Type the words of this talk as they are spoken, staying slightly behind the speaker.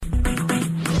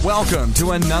Welcome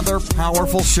to another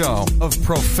powerful show of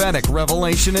prophetic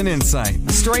revelation and insight.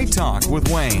 Straight Talk with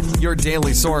Wayne, your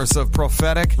daily source of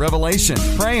prophetic revelation,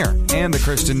 prayer, and the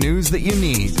Christian news that you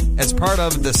need. As part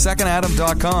of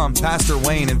thesecondadam.com, Pastor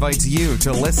Wayne invites you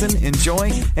to listen,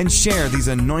 enjoy, and share these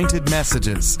anointed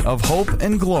messages of hope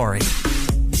and glory.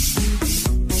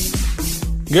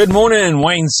 Good morning,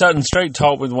 Wayne Sutton, Straight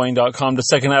Talk with Wayne.com to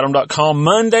secondadam.com.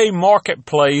 Monday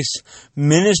Marketplace,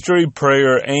 Ministry,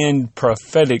 Prayer, and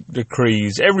Prophetic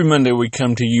Decrees. Every Monday we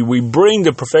come to you. We bring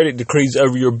the prophetic decrees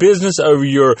over your business, over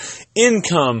your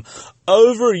income,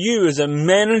 over you as a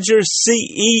manager,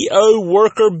 CEO,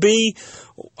 worker, bee,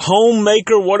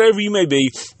 homemaker, whatever you may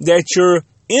be, that your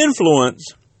influence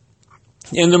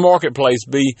in the marketplace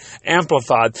be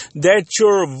amplified, that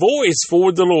your voice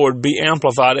for the Lord be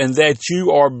amplified, and that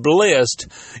you are blessed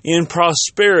in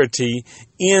prosperity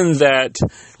in that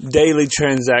daily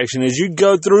transaction. As you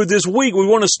go through this week, we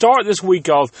want to start this week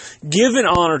off giving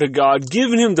honor to God,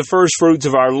 giving Him the first fruits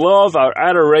of our love, our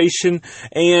adoration,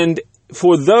 and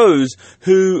for those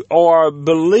who are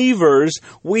believers,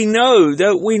 we know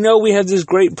we have this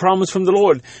great promise from the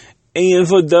Lord. And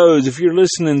for those, if you're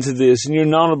listening to this and you're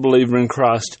not a believer in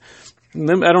Christ, I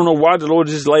don't know why the Lord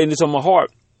is just laying this on my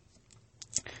heart.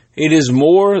 It is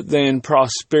more than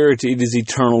prosperity. It is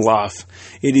eternal life.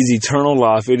 It is eternal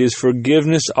life. It is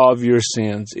forgiveness of your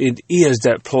sins. It is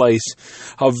that place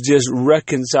of just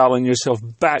reconciling yourself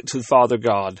back to Father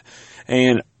God.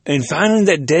 And finding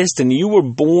that destiny. You were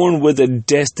born with a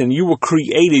destiny. You were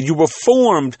created. You were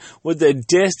formed with a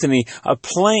destiny, a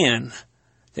plan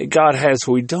that God has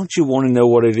for you. Don't you want to know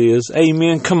what it is?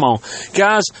 Amen. Come on.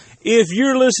 Guys, if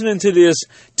you're listening to this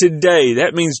today,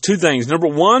 that means two things. Number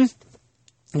one,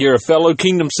 you're a fellow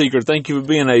kingdom seeker. Thank you for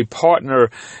being a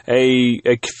partner, a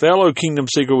fellow kingdom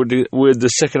seeker with the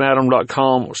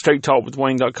secondadam.com,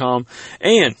 straighttalkwithwayne.com.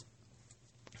 And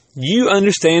you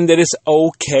understand that it's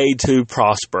okay to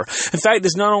prosper. In fact,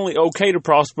 it's not only okay to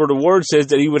prosper, the Word says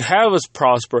that He would have us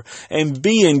prosper and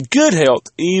be in good health,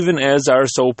 even as our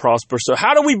soul prospers. So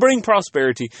how do we bring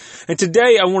prosperity? And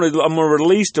today I'm going to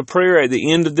release the prayer at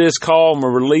the end of this call. I'm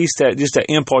going to release that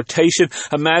impartation.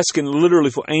 I'm asking literally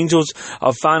for angels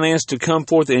of finance to come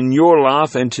forth in your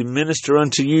life and to minister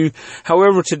unto you.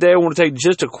 However, today I want to take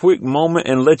just a quick moment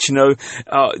and let you know,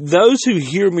 those who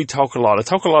hear me talk a lot, I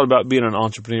talk a lot about being an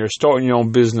entrepreneur, starting your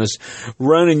own business,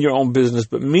 running your own business.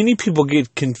 But many people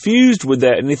get confused with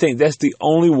that and they think that's the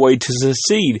only way to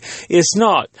succeed. It's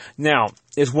not. Now,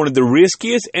 it's one of the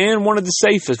riskiest and one of the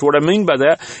safest. What I mean by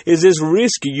that is it's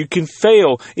risky. You can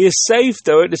fail. It's safe,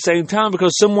 though, at the same time,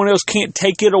 because someone else can't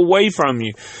take it away from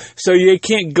you. So you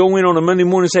can't go in on a Monday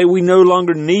morning and say, we no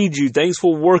longer need you. Thanks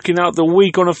for working out the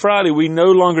week on a Friday. We no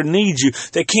longer need you.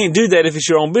 They can't do that if it's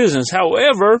your own business.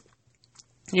 However,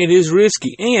 it is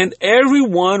risky, and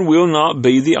everyone will not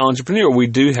be the entrepreneur. We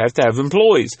do have to have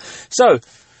employees. So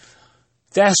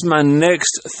that's my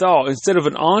next thought. Instead of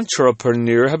an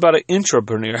entrepreneur, how about an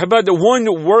intrapreneur? How about the one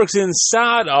that works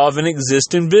inside of an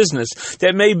existing business?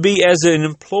 That may be as an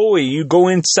employee. You go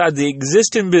inside the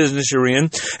existing business you're in,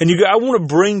 and you go, I want to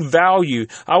bring value.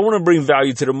 I want to bring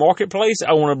value to the marketplace.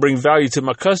 I want to bring value to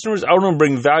my customers. I want to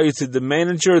bring value to the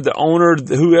manager, the owner,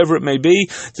 whoever it may be,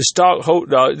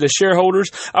 the shareholders.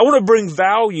 I want to bring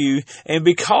value, and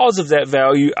because of that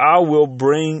value, I will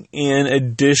bring in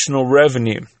additional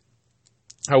revenue.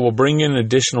 I will bring in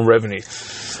additional revenue.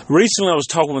 Recently, I was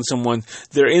talking with someone.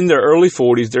 They're in their early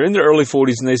 40s.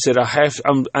 And they said,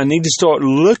 I need to start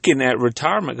looking at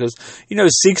retirement because,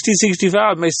 60,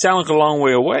 65 may sound like a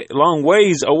long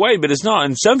ways away, but it's not.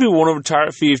 And some people want to retire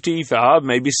at 55,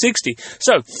 maybe 60.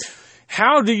 So,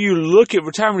 how do you look at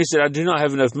retirement? He said, I do not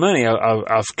have enough money.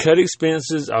 I've cut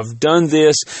expenses. I've done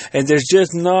this, and there's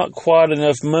just not quite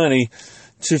enough money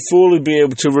to fully be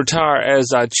able to retire as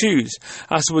I choose.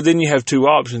 I said, well, then you have two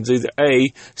options. Either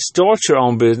A, start your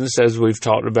own business, as we've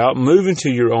talked about, move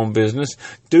into your own business,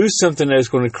 do something that's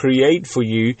going to create for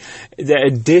you that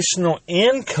additional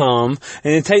income,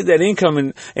 and then take that income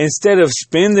and instead of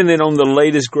spending it on the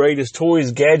latest, greatest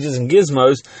toys, gadgets, and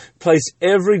gizmos, place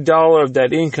every dollar of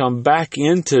that income back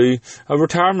into a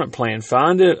retirement plan.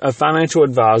 Find a financial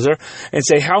advisor and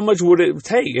say, how much would it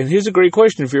take? And here's a great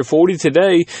question. If you're 40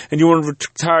 today and you want to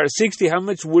retire at 60, how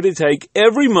much would it take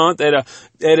every month at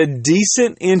a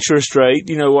decent interest rate,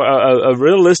 a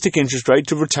realistic interest rate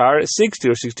to retire at 60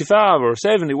 or 65 or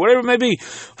 70, whatever it may be?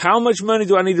 How much money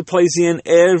do I need to place in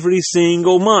every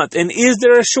single month? And is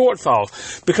there a shortfall?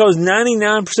 Because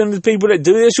 99% of the people that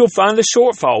do this, you'll find a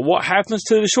shortfall. What happens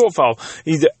to the shortfall?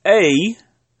 Either A,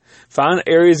 find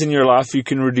areas in your life you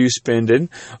can reduce spending,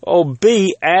 or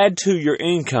B, add to your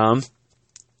income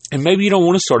And maybe you don't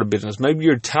want to start a business. Maybe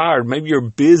you're tired. Maybe you're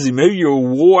busy. Maybe you're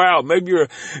wore out. Maybe you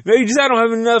just I don't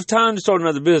have enough time to start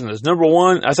another business. Number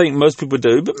one, I think most people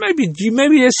do, but maybe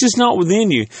it's just not within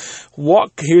you.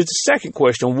 Here's the second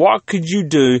question. What could you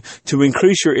do to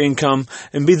increase your income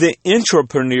and be the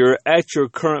entrepreneur at your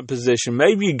current position?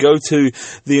 Maybe you go to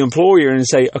the employer and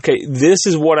say, okay, this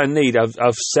is what I need.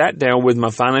 I've sat down with my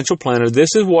financial planner.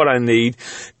 This is what I need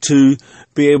to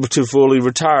be able to fully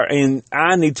retire. And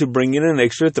I need to bring in an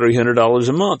extra $300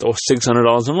 a month or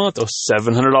 $600 a month or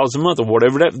 $700 a month or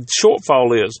whatever that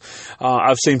shortfall is.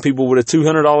 I've seen people with a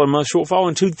 $200 a month shortfall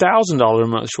and $2,000 a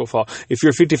month shortfall. If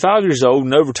you're 55 years old,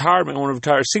 no retirement, want to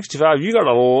retire at 65, you got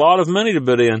a lot of money to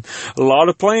put in, a lot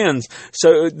of plans.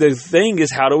 So the thing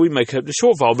is, how do we make up the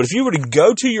shortfall? But if you were to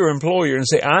go to your employer and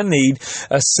say, I need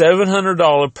a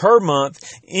 $700 per month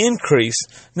increase,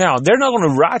 now they're not going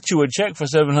to write you a check for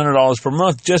 $700 per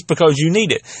month just because you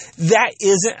need it. That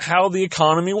isn't how the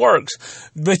economy works.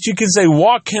 But you can say,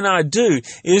 what can I do?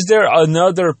 Is there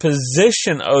another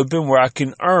position open where I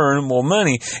can earn more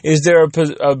money? Is there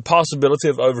a possibility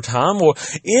of overtime? Or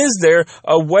is there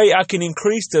a way I can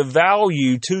increase the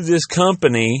value to this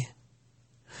company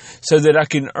so that I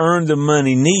can earn the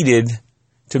money needed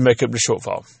to make up the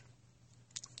shortfall?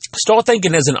 Start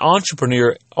thinking as an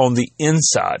entrepreneur on the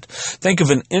inside. Think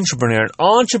of an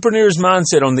entrepreneur's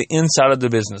mindset on the inside of the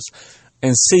business,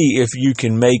 and see if you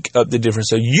can make up the difference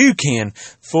so you can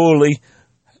fully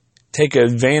take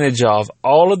advantage of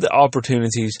all of the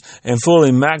opportunities and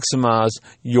fully maximize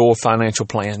your financial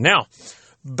plan. Now,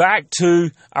 back to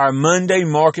our Monday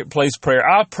Marketplace prayer.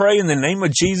 I pray in the name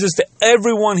of Jesus that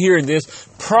everyone hearing this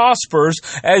prospers,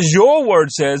 as your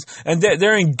word says, and that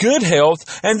they're in good health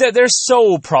and that their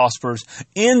soul prospers.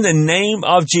 In the name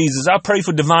of Jesus, I pray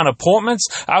for divine appointments.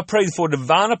 I pray for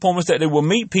divine appointments that they will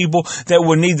meet people that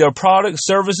will need their products,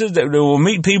 services, that they will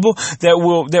meet people that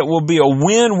will be a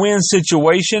win-win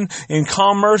situation in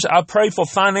commerce. I pray for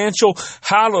financial,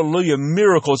 hallelujah,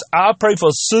 miracles. I pray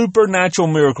for supernatural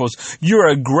miracles. You're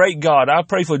a great God. I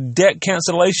pray for debt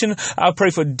cancellation. I pray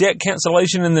for debt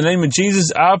cancellation in the name of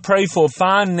Jesus. I pray for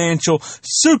financial,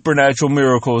 supernatural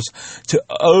miracles to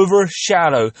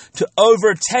overshadow, to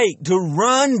overtake, to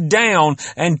run down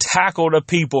and tackle the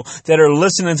people that are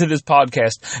listening to this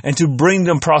podcast and to bring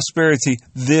them prosperity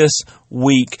this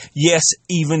week. Yes,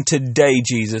 even today,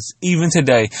 Jesus, even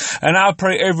today. And I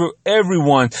pray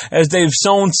everyone, as they've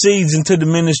sown seeds into the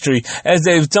ministry, as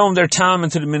they've sown their time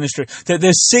into the ministry, that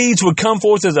their seeds would come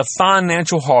forth as a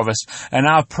financial harvest. And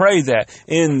I pray that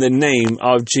in the name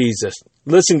of Jesus.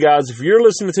 Listen, guys, if you're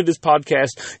listening to this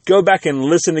podcast, go back and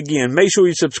listen again. Make sure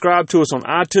you subscribe to us on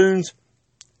iTunes.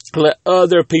 Let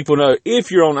other people know.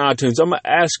 If you're on iTunes, I'm going to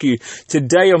ask you,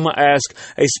 today I'm going to ask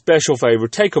a special favor.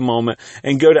 Take a moment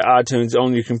and go to iTunes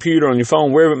on your computer, on your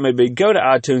phone, wherever it may be. Go to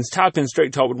iTunes, type in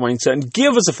Straight Talk with Wayne Sutton.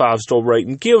 Give us a 5-star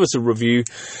rating. Give us a review.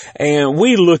 And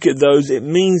we look at those. It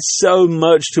means so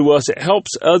much to us. It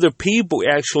helps other people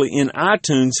actually in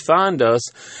iTunes find us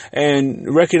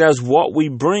and recognize what we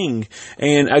bring.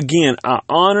 And again, I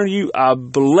honor you. I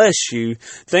bless you.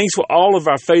 Thanks for all of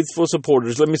our faithful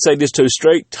supporters. Let me say this too.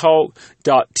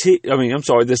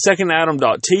 The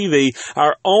secondadam.tv.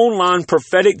 Our online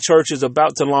prophetic church is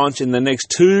about to launch in the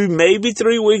next 2, maybe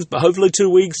 3 weeks, but hopefully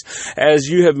 2 weeks, as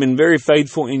you have been very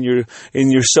faithful in your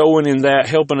sowing in that,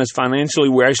 helping us financially.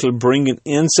 We're actually bringing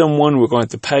in someone we're going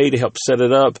to have to pay to help set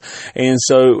it up. And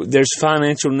so there's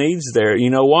financial needs there. You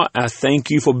know what? I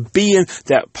thank you for being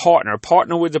that partner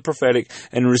with the prophetic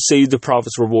and receive the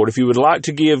prophet's reward. If you would like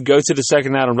to give, go to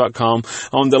thesecondadam.com.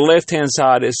 On the left-hand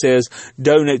side, it says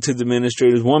donate to the ministry.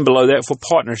 There's one below that for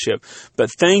partnership. But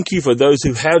thank you for those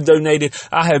who have donated.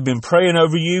 I have been praying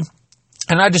over you.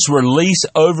 And I just release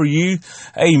over you,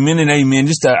 amen and amen.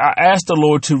 I ask the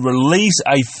Lord to release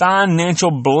a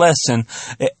financial blessing.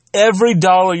 Every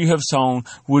dollar you have sown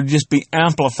would just be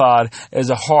amplified as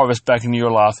a harvest back into your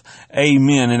life.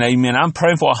 Amen and amen. I'm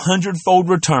praying for a hundredfold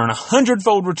return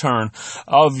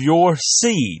of your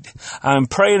seed. I'm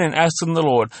praying and asking the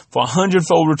Lord for a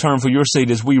hundredfold return for your seed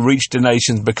as we reach the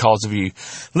nations because of you.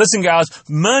 Listen, guys,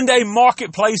 Monday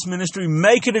Marketplace Ministry,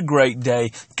 make it a great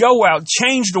day. Go out,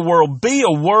 change the world, be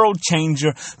a world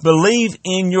changer. Believe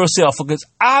in yourself, because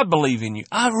I believe in you.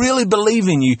 I really believe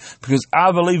in you, because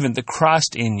I believe in the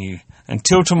Christ in you.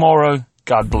 Until tomorrow,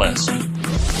 God bless.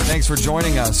 Thanks for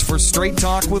joining us for Straight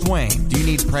Talk with Wayne. Do you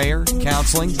need prayer,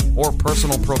 counseling, or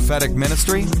personal prophetic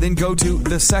ministry? Then go to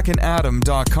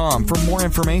thesecondadam.com for more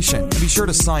information. Be sure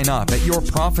to sign up at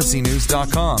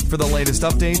yourprophecynews.com for the latest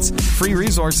updates, free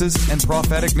resources, and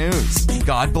prophetic news.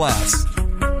 God bless.